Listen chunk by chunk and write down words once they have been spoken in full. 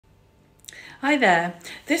Hi there.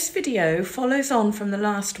 This video follows on from the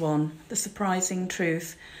last one, The Surprising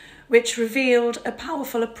Truth, which revealed a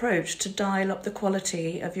powerful approach to dial up the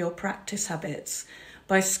quality of your practice habits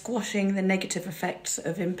by squashing the negative effects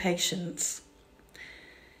of impatience.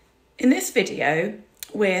 In this video,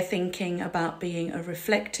 we're thinking about being a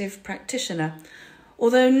reflective practitioner,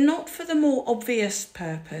 although not for the more obvious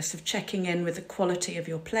purpose of checking in with the quality of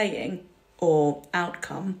your playing or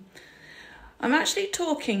outcome. I'm actually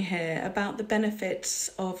talking here about the benefits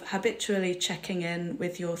of habitually checking in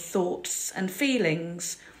with your thoughts and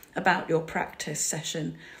feelings about your practice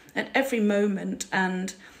session at every moment,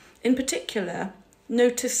 and in particular,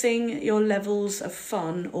 noticing your levels of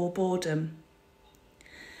fun or boredom.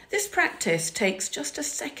 This practice takes just a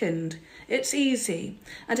second, it's easy,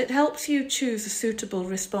 and it helps you choose a suitable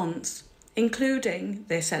response. Including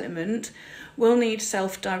this element will need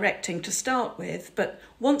self-directing to start with, but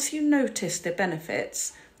once you notice the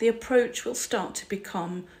benefits, the approach will start to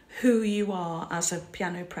become who you are as a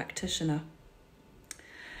piano practitioner.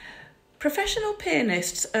 Professional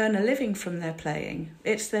pianists earn a living from their playing.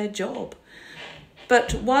 It's their job.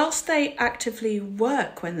 But whilst they actively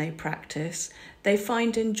work when they practice, they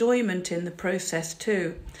find enjoyment in the process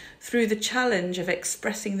too, through the challenge of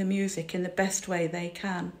expressing the music in the best way they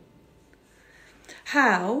can.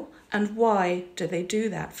 How and why do they do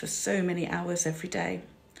that for so many hours every day?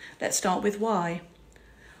 Let's start with why.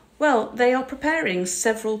 Well, they are preparing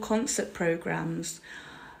several concert programmes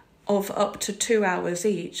of up to 2 hours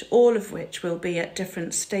each, all of which will be at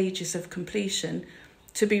different stages of completion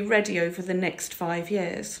to be ready over the next 5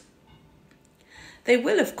 years. They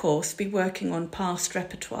will, of course, be working on past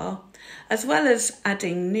repertoire, as well as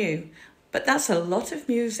adding new, but that's a lot of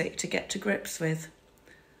music to get to grips with.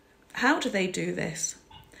 How do they do this?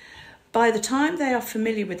 By the time they are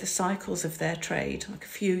familiar with the cycles of their trade, like a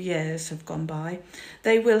few years have gone by,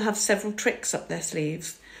 they will have several tricks up their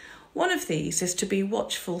sleeves. One of these is to be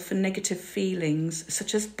watchful for negative feelings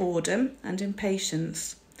such as boredom and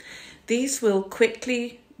impatience. These will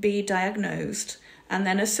quickly be diagnosed and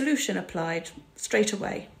then a solution applied straight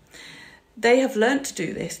away. They have learnt to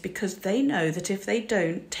do this because they know that if they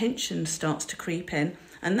don't, tension starts to creep in,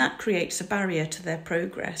 and that creates a barrier to their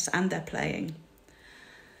progress and their playing.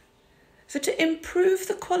 So to improve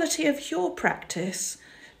the quality of your practice,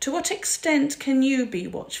 to what extent can you be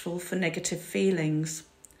watchful for negative feelings?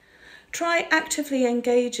 Try actively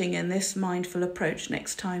engaging in this mindful approach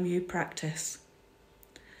next time you practice.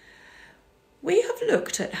 We have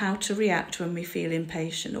looked at how to react when we feel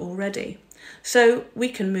impatient already, so we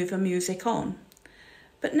can move our music on.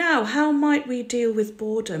 But now, how might we deal with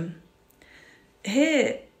boredom?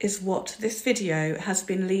 Here is what this video has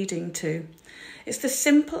been leading to. It's the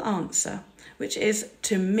simple answer, which is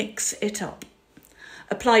to mix it up.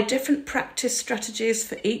 Apply different practice strategies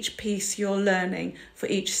for each piece you're learning for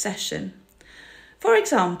each session. For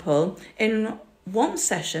example, in one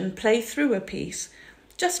session, play through a piece,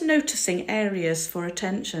 just noticing areas for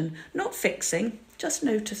attention, not fixing, just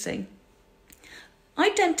noticing.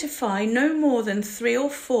 Identify no more than 3 or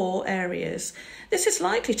 4 areas. This is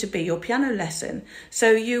likely to be your piano lesson,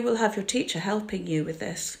 so you will have your teacher helping you with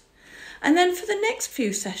this. And then for the next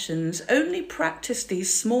few sessions, only practice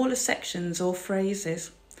these smaller sections or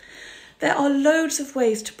phrases. There are loads of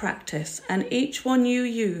ways to practice, and each one you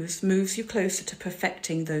use moves you closer to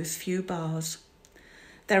perfecting those few bars.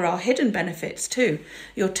 There are hidden benefits too.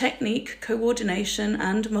 Your technique, coordination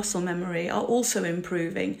and muscle memory are also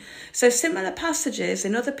improving, so similar passages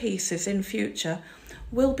in other pieces in future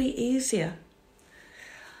will be easier.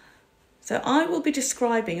 So I will be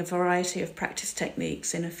describing a variety of practice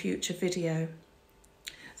techniques in a future video.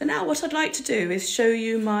 So now what I'd like to do is show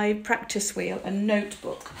you my practice wheel and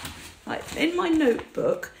notebook. In my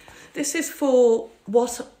notebook, this is for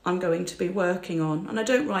what I'm going to be working on, and I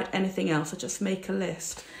don't write anything else, I just make a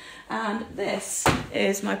list. And this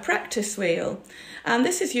is my practice wheel, and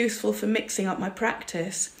this is useful for mixing up my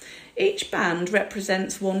practice. Each band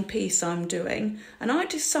represents one piece I'm doing, and I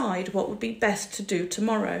decide what would be best to do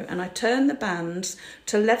tomorrow, and I turn the bands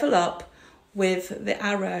to level up with the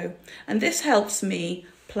arrow, and this helps me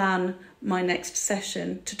plan my next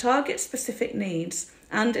session to target specific needs,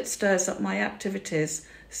 and it stirs up my activities,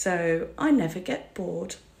 so I never get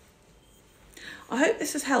bored. I hope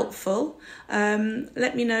this is helpful.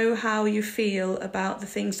 Let me know how you feel about the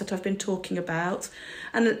things that I've been talking about,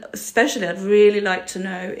 and especially I'd really like to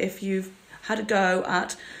know if you've had a go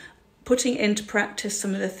at putting into practice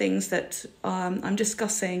some of the things that I'm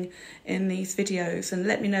discussing in these videos, and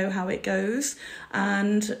let me know how it goes,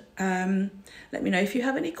 and let me know if you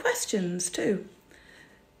have any questions too.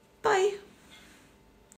 Bye.